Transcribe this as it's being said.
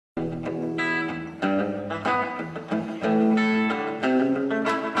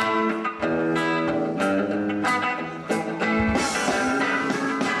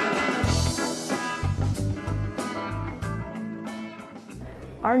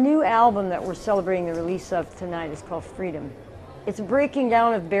Our new album that we're celebrating the release of tonight is called Freedom. It's a breaking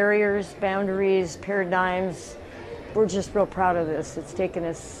down of barriers, boundaries, paradigms. We're just real proud of this. It's taken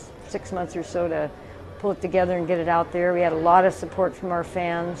us 6 months or so to pull it together and get it out there. We had a lot of support from our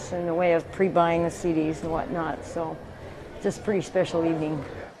fans in the way of pre-buying the CDs and whatnot, so it's just a pretty special evening.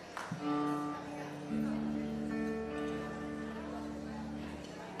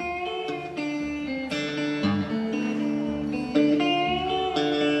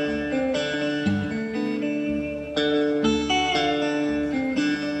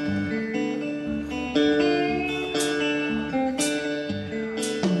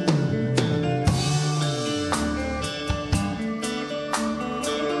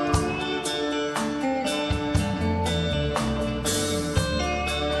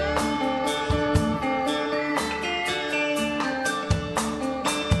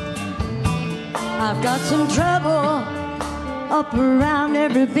 I've got some trouble up around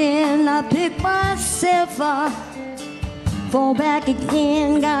every bend. I pick myself up, fall back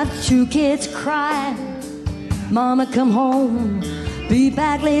again. Got 2 kids crying, mama come home, be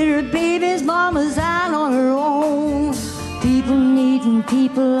back later. Baby's mama's out on her own. People needing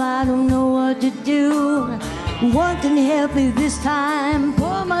people, I don't know what to do. What can help me this time,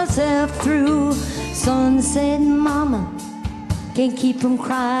 pull myself through. Son said, mama, can't keep from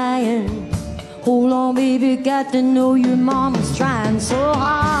crying. Hold on, baby, got to know your mama's trying so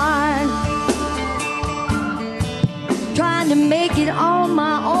hard, trying to make it on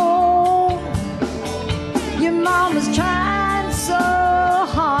my own. Your mama's trying so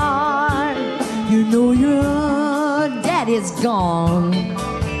hard. You know your daddy's gone.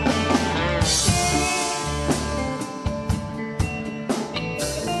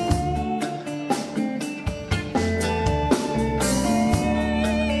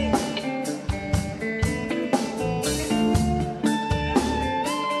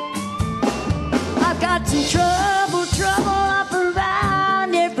 Some trouble up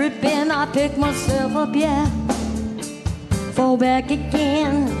around every bend. I pick myself up, yeah, fall back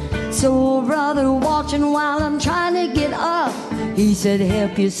again. So brother watching while I'm trying to get up, he said,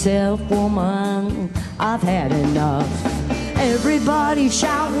 help yourself, woman, I've had enough. Everybody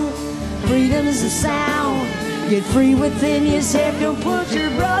shouting, freedom's the sound. Get free within yourself, don't put your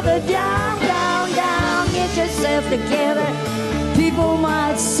brother down, down, down. Get yourself together. People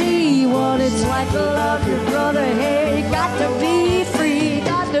might see what it's like to love your brother. Hey, you got to be free,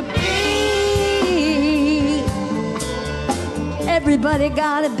 got to be. Everybody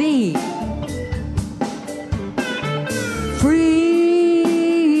gotta be free.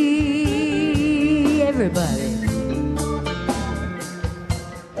 Everybody.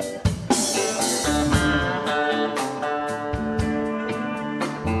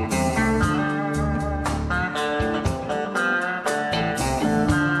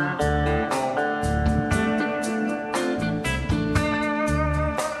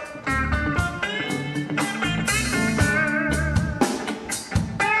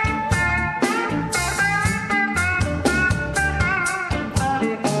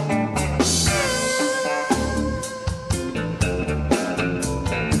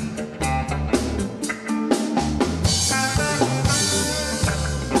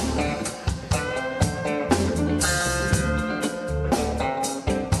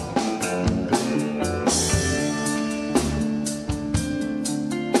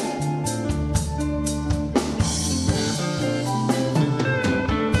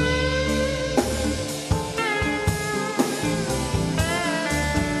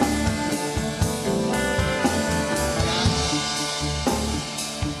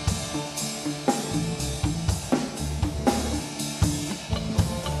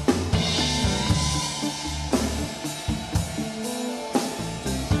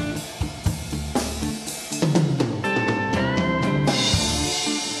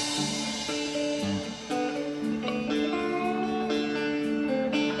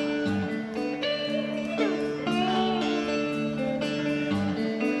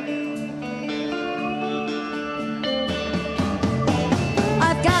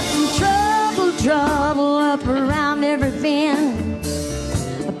 Trouble up around every bend.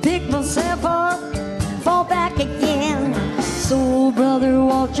 I pick myself up, fall back again. So brother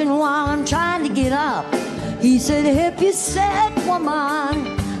watching while I'm trying to get up, he said, help yourself, woman,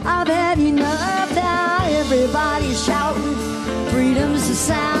 I've had enough. Now everybody's shouting, freedom's the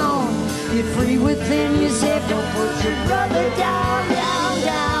sound. Get free within yourself, don't put your brother down, down,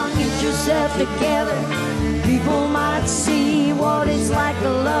 down. Get yourself together. People might see what it's like to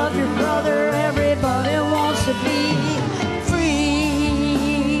love your brother. Everybody wants to be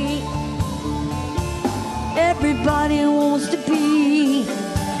free. Everybody wants to be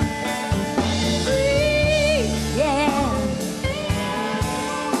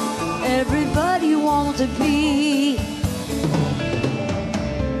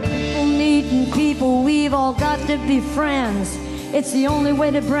people, we've all got to be friends. It's the only way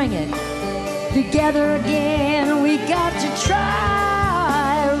to bring it together again. We got to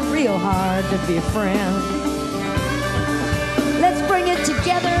try real hard to be friends. Let's bring it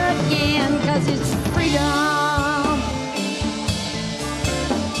together again, 'cause it's freedom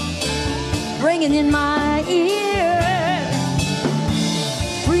ringing in my ear.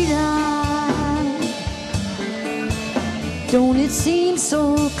 Freedom, don't it seem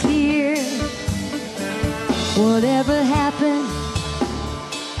so clear? Whatever happened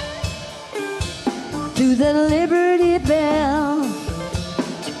to the Liberty Bell?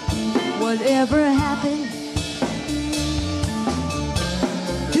 Whatever happened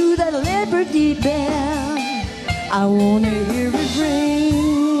to the Liberty Bell? I wanna hear it ring.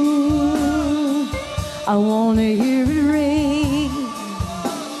 I wanna hear it ring.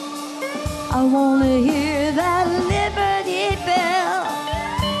 I wanna hear that Liberty Bell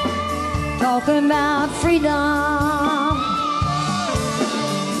talking about freedom.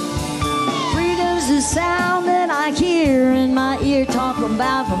 Freedom's the sound that I hear in my ear, talking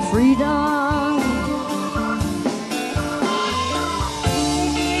about freedom.